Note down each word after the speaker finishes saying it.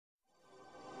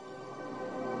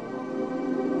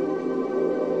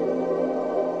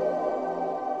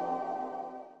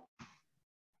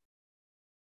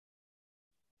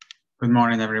Good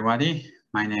morning, everybody.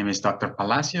 My name is Dr.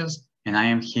 Palacios, and I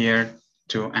am here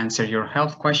to answer your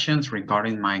health questions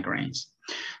regarding migraines.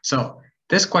 So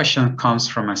this question comes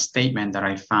from a statement that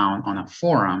I found on a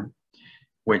forum,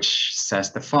 which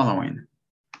says the following.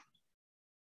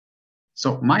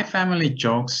 So my family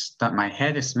jokes that my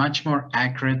head is much more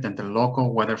accurate than the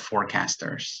local weather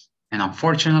forecasters. And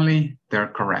unfortunately, they're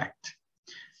correct.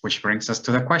 Which brings us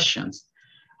to the questions.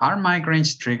 Are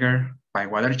migraines triggered by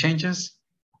weather changes?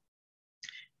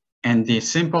 And the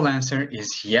simple answer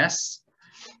is yes,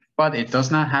 but it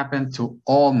does not happen to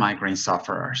all migraine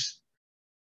sufferers.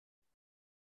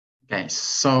 Okay,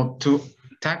 so to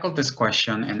tackle this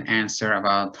question and answer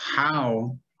about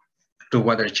how do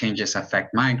weather changes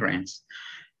affect migraines,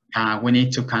 we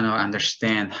need to kind of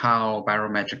understand how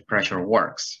barometric pressure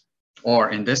works, or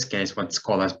in this case, what's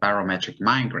called as barometric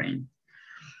migraine.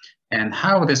 And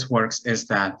how this works is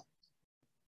that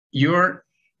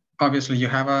obviously you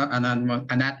have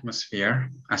an atmosphere,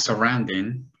 a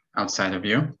surrounding outside of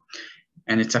you,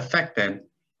 and it's affected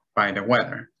by the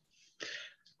weather.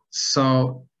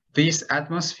 So this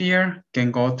atmosphere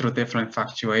can go through different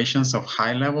fluctuations of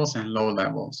high levels and low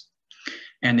levels.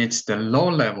 And it's the low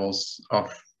levels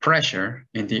of pressure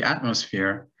in the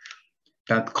atmosphere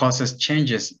that causes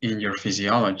changes in your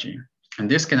physiology. And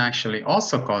this can actually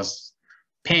also cause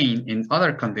pain in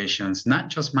other conditions, not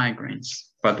just migraines,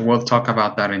 but we'll talk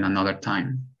about that in another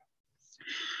time.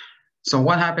 So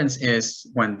what happens is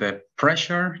when the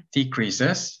pressure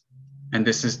decreases, and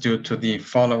this is due to the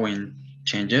following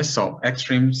changes. So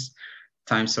extremes,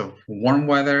 times of warm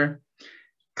weather,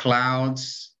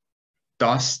 clouds,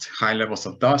 dust, high levels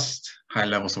of dust, high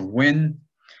levels of wind,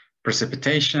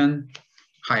 precipitation,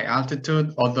 high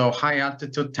altitude, although high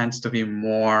altitude tends to be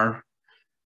more,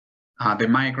 the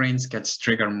migraines gets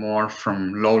triggered more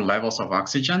from low levels of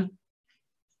oxygen.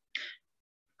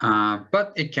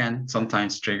 But it can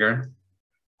sometimes trigger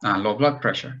low blood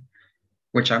pressure,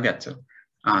 which I'll get to.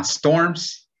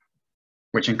 Storms,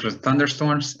 which include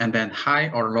thunderstorms, and then high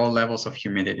or low levels of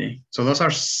humidity. So those are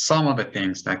some of the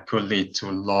things that could lead to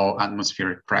low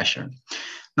atmospheric pressure.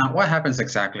 Now, what happens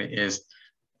exactly is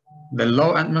the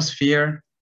low atmosphere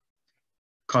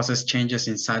causes changes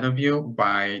inside of you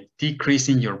by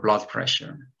decreasing your blood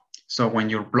pressure. So when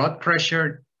your blood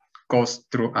pressure goes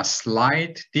through a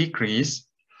slight decrease,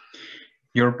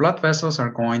 your blood vessels are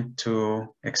going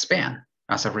to expand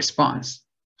as a response.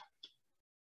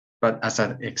 But as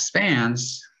it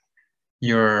expands,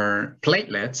 your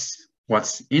platelets,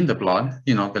 what's in the blood,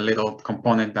 the little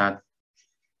component that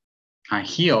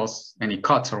heals any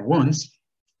cuts or wounds,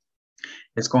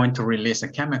 is going to release a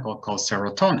chemical called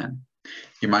serotonin.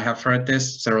 You might have heard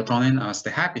this serotonin as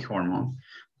the happy hormone,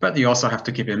 but you also have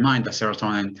to keep in mind that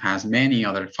serotonin has many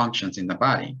other functions in the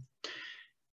body.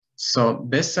 So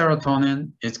this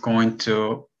serotonin is going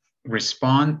to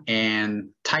respond and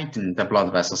tighten the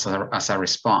blood vessels as a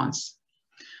response.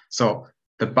 So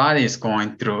the body is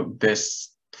going through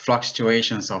this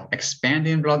fluctuations of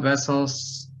expanding blood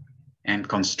vessels and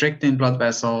constricting blood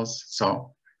vessels.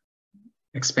 So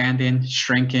expanding,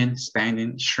 shrinking,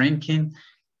 expanding, shrinking,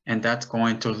 and that's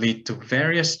going to lead to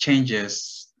various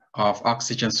changes of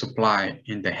oxygen supply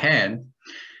in the head,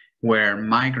 where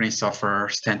migraine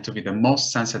sufferers tend to be the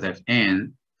most sensitive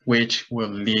in, which will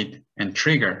lead and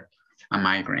trigger a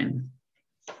migraine.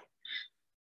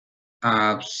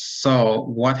 So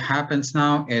what happens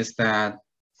now is that,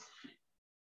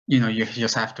 you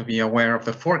just have to be aware of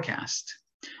the forecast.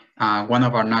 One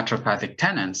of our naturopathic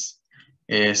tenets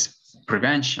is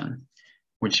prevention,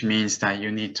 which means that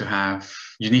you need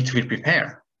to be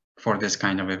prepared for this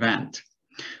kind of event.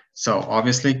 So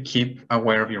obviously keep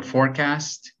aware of your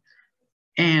forecast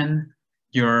and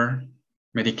your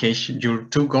medication, your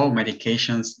to-go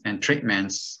medications and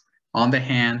treatments on the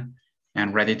hand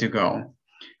and ready to go,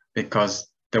 because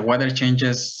the weather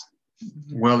changes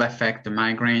will affect the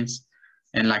migraines.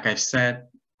 And like I've said,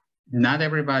 not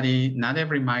every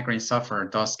migraine sufferer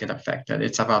does get affected.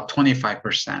 It's about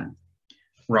 25%,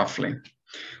 roughly.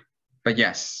 But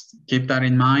yes, keep that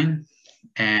in mind.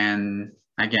 And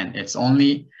again, it's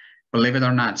only, believe it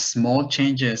or not, small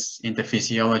changes in the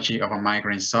physiology of a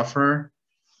migraine sufferer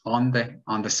on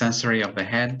the sensory of the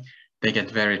head. They get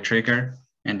very triggered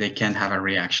and they can have a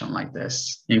reaction like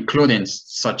this, including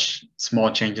such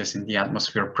small changes in the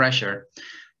atmosphere pressure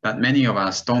that many of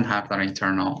us don't have that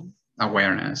internal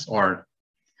awareness or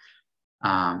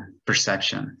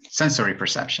perception, sensory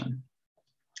perception.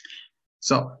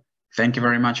 So thank you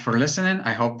very much for listening.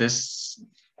 I hope this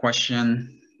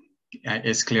question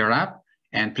is cleared up,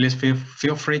 and please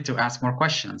feel free to ask more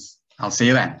questions. I'll see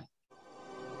you then.